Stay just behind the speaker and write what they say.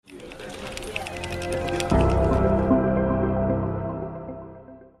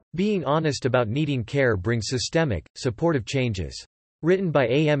Being honest about needing care brings systemic, supportive changes. Written by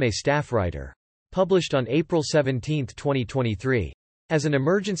AMA staff writer. Published on April 17, 2023. As an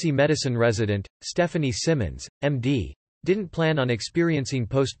emergency medicine resident, Stephanie Simmons, MD, didn't plan on experiencing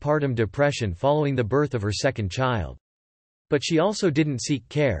postpartum depression following the birth of her second child. But she also didn't seek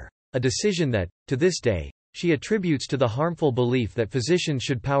care, a decision that, to this day, she attributes to the harmful belief that physicians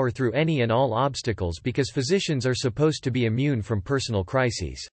should power through any and all obstacles because physicians are supposed to be immune from personal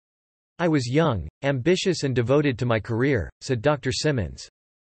crises. "I was young, ambitious and devoted to my career," said Dr. Simmons.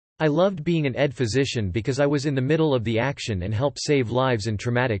 "I loved being an physician because I was in the middle of the action and helped save lives in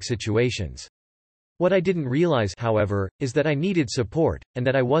traumatic situations. What I didn't realize, however, is that I needed support, and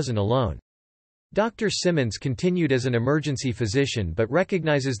that I wasn't alone." Dr. Simmons continued as an emergency physician but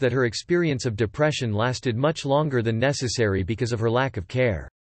recognizes that her experience of depression lasted much longer than necessary because of her lack of care.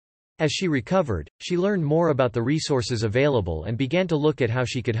 As she recovered, she learned more about the resources available and began to look at how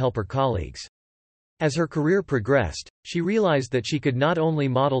she could help her colleagues. As her career progressed, she realized that she could not only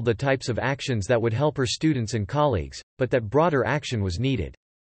model the types of actions that would help her students and colleagues, but that broader action was needed.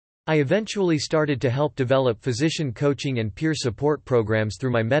 "I eventually started to help develop physician coaching and peer support programs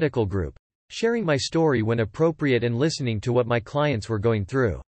through my medical group, sharing my story when appropriate and listening to what my clients were going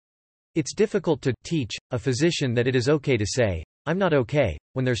through. It's difficult to teach a physician that it is okay to say, 'I'm not okay,'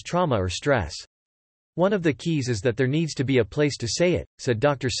 when there's trauma or stress. One of the keys is that there needs to be a place to say it," said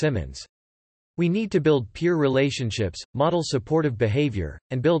Dr. Simmons. "We need to build peer relationships, model supportive behavior,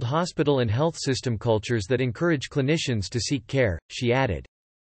 and build hospital and health system cultures that encourage clinicians to seek care," she added.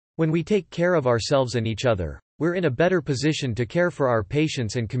 "When we take care of ourselves and each other, we're in a better position to care for our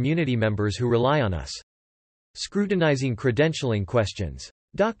patients and community members who rely on us." Scrutinizing credentialing questions.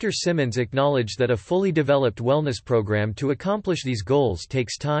 Dr. Simmons acknowledged that a fully developed wellness program to accomplish these goals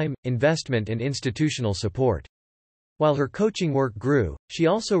takes time, investment and institutional support. While her coaching work grew, she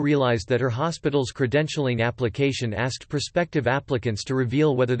also realized that her hospital's credentialing application asked prospective applicants to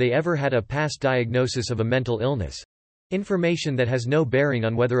reveal whether they ever had a past diagnosis of a mental illness. Information that has no bearing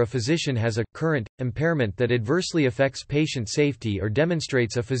on whether a physician has a current impairment that adversely affects patient safety or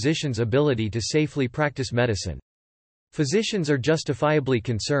demonstrates a physician's ability to safely practice medicine. Physicians are justifiably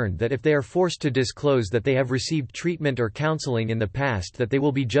concerned that if they are forced to disclose that they have received treatment or counseling in the past that they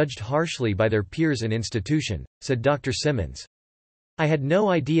will be judged harshly by their peers and institution, said Dr. Simmons. "I had no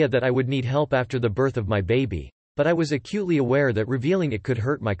idea that I would need help after the birth of my baby, but I was acutely aware that revealing it could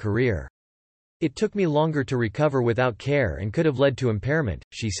hurt my career. It took me longer to recover without care and could have led to impairment,"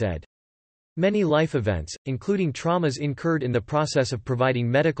 she said. Many life events, including traumas incurred in the process of providing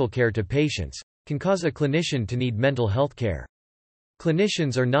medical care to patients, can cause a clinician to need mental health care.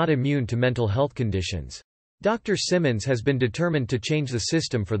 Clinicians are not immune to mental health conditions. Dr. Simmons has been determined to change the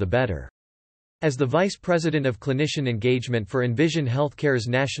system for the better. As the Vice President of Clinician Engagement for Envision Healthcare's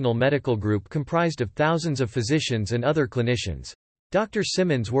national medical group comprised of thousands of physicians and other clinicians, Dr.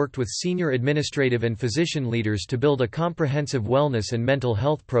 Simmons worked with senior administrative and physician leaders to build a comprehensive wellness and mental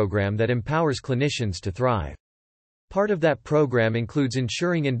health program that empowers clinicians to thrive. Part of that program includes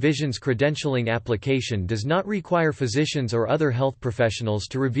ensuring Envision's credentialing application does not require physicians or other health professionals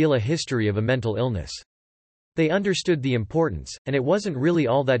to reveal a history of a mental illness. They understood the importance, and it wasn't really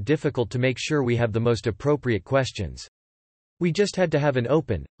all that difficult to make sure we have the most appropriate questions. "We just had to have an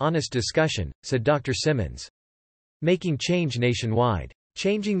open, honest discussion," said Dr. Simmons. Making change nationwide.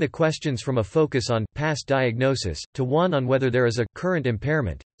 Changing the questions from a focus on past diagnosis to one on whether there is a current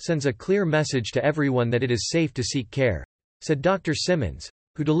impairment sends a clear message to everyone that it is safe to seek care, said Dr. Simmons,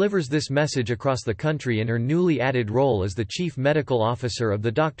 who delivers this message across the country in her newly added role as the Chief Medical Officer of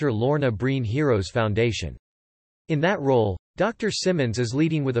the Dr. Lorna Breen Heroes Foundation. In that role, Dr. Simmons is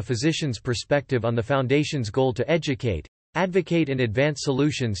leading with a physician's perspective on the Foundation's goal to educate, advocate and advance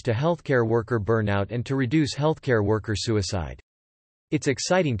solutions to healthcare worker burnout and to reduce healthcare worker suicide. It's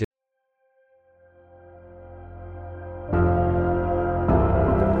exciting to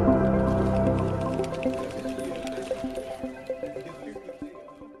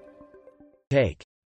take.